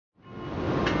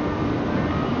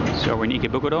So we're in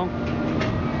Ikebukuro,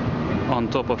 on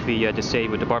top of the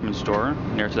Seibu department store.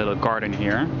 There's a little garden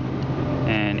here,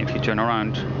 and if you turn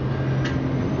around,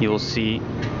 you will see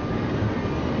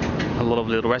a lot of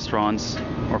little restaurants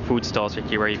or food stalls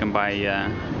here where you can buy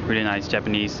really nice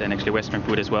Japanese and actually Western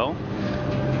food as well.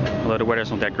 Although the weather's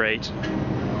not that great,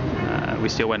 we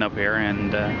still went up here,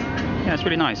 and yeah, it's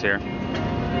really nice here.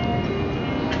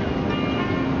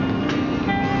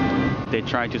 They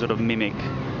try to sort of mimic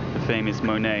the famous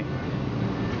Monet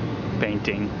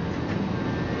painting,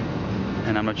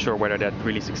 and I'm not sure whether that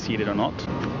really succeeded or not.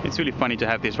 It's really funny to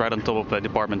have this right on top of a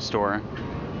department store.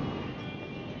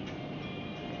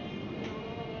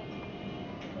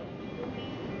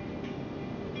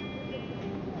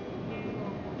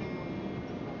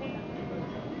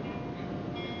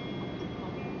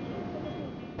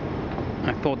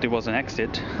 I thought there was an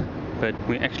exit, but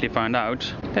we actually found out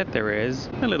that there is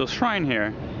a little shrine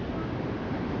here.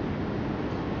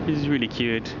 This is really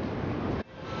cute.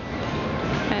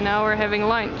 And now we're having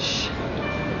lunch.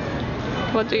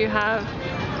 What do you have?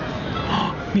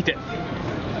 Meet it!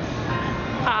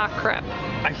 Ah, crap.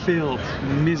 I failed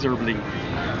miserably.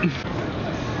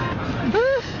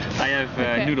 I have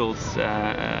noodles,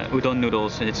 udon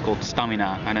noodles, and it's called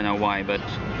stamina. I don't know why, but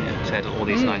it has all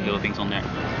these nice little things on there.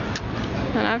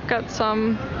 And I've got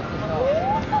some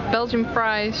Belgian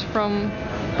fries from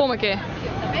Pommeke.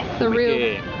 The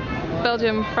real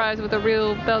Belgian fries with a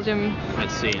real Belgian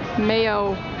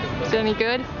mayo. Is it any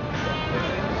good?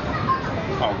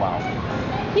 Oh wow.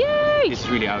 Yay! This is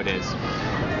really how it is.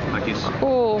 Like this.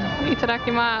 Cool.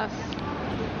 Itadakimasu.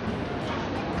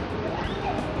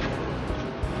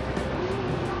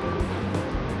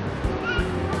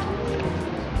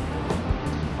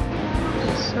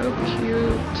 So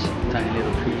cute. Tiny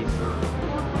little trees.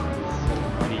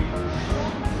 Funny.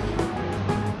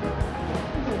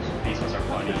 These ones are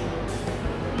funny.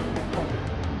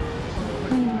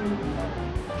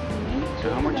 So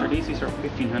how much are these? These are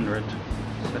 1,500.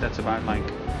 So that's about like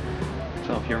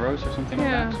 12 euros or something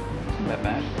like that. Not that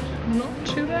bad. Not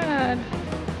too bad.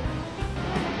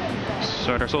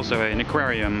 So there's also an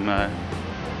aquarium,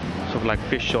 sort of like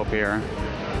fish shop here,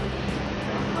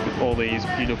 with all these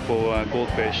beautiful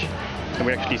goldfish that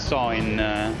we actually saw in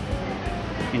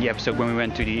the episode when we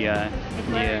went to the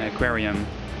aquarium.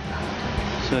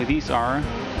 So these are,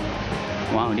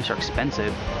 wow, these are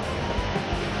expensive.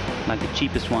 Like the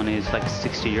cheapest one is like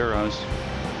 60 euros.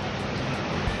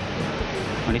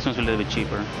 Oh, this one's a little bit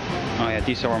cheaper. Oh yeah,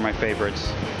 these are my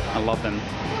favorites. I love them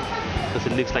because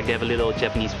it looks like they have a little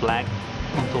Japanese flag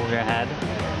on top of their head.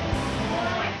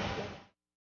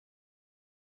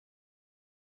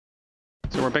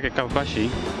 So we're back at Kappabashi.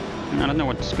 I don't know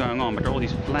what's going on, but there are all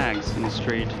these flags in the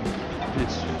street.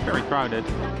 It's very crowded.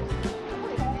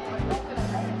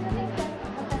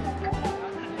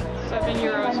 7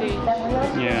 euros each.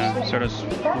 Yeah, so there's a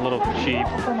lot of cheap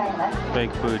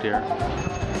fake food here.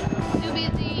 Too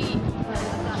busy.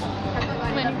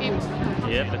 Many people.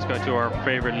 Yep, let's go to our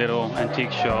favorite little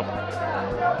antique shop.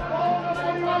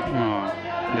 Oh,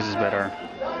 this is better.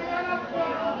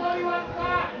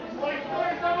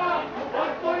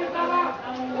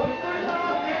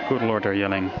 Good lord, they're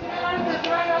yelling.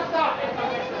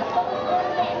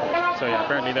 So yeah,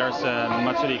 apparently there's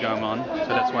Matsuri going on, so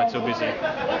that's why it's so busy.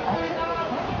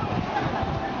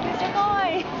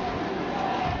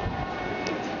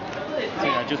 So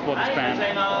yeah, I just bought this pen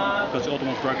because the other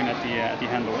one was broken at the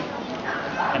handle,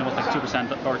 and it was like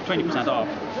 2% or 20% off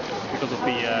because of the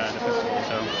festival,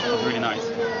 so it was really nice.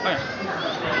 Oh yeah.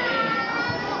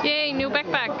 Yay, new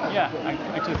backpack. Yeah,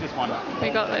 I took this one. We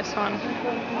got this one.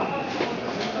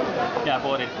 Yeah, I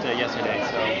bought it yesterday,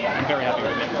 so I'm very happy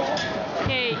with it.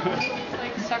 Yay. It's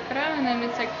like sakura, and then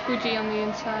it's like Fuji on the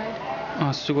inside.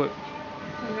 Oh, so good.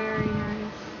 Very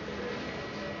nice.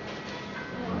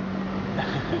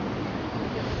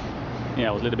 Yeah,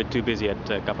 I was a little bit too busy at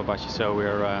Kappabashi, so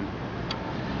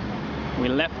we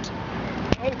left.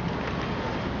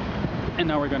 And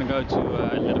now we're gonna go to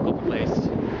a little coffee place.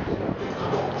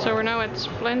 So we're now at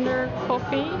Splendor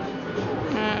Coffee.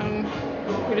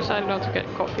 We decided not to get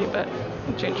coffee, but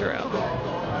ginger ale.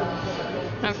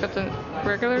 I've got the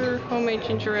regular homemade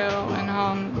ginger ale, and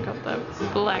Han got the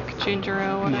black ginger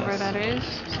ale, whatever that is.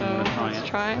 So let's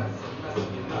try.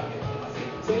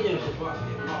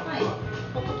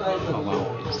 Oh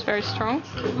wow. It's very strong.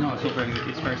 No, it's not very good.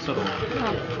 It's very subtle.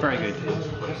 Oh. Very good.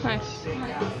 Nice.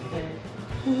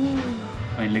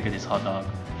 I mean, look at this hot dog.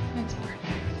 It's very nice.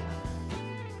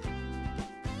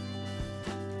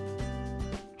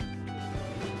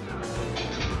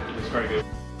 It's very good.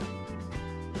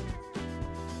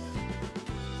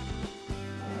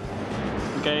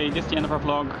 Okay, Okay, this is the end of our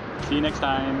vlog. See you next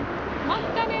time. ま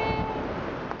たねー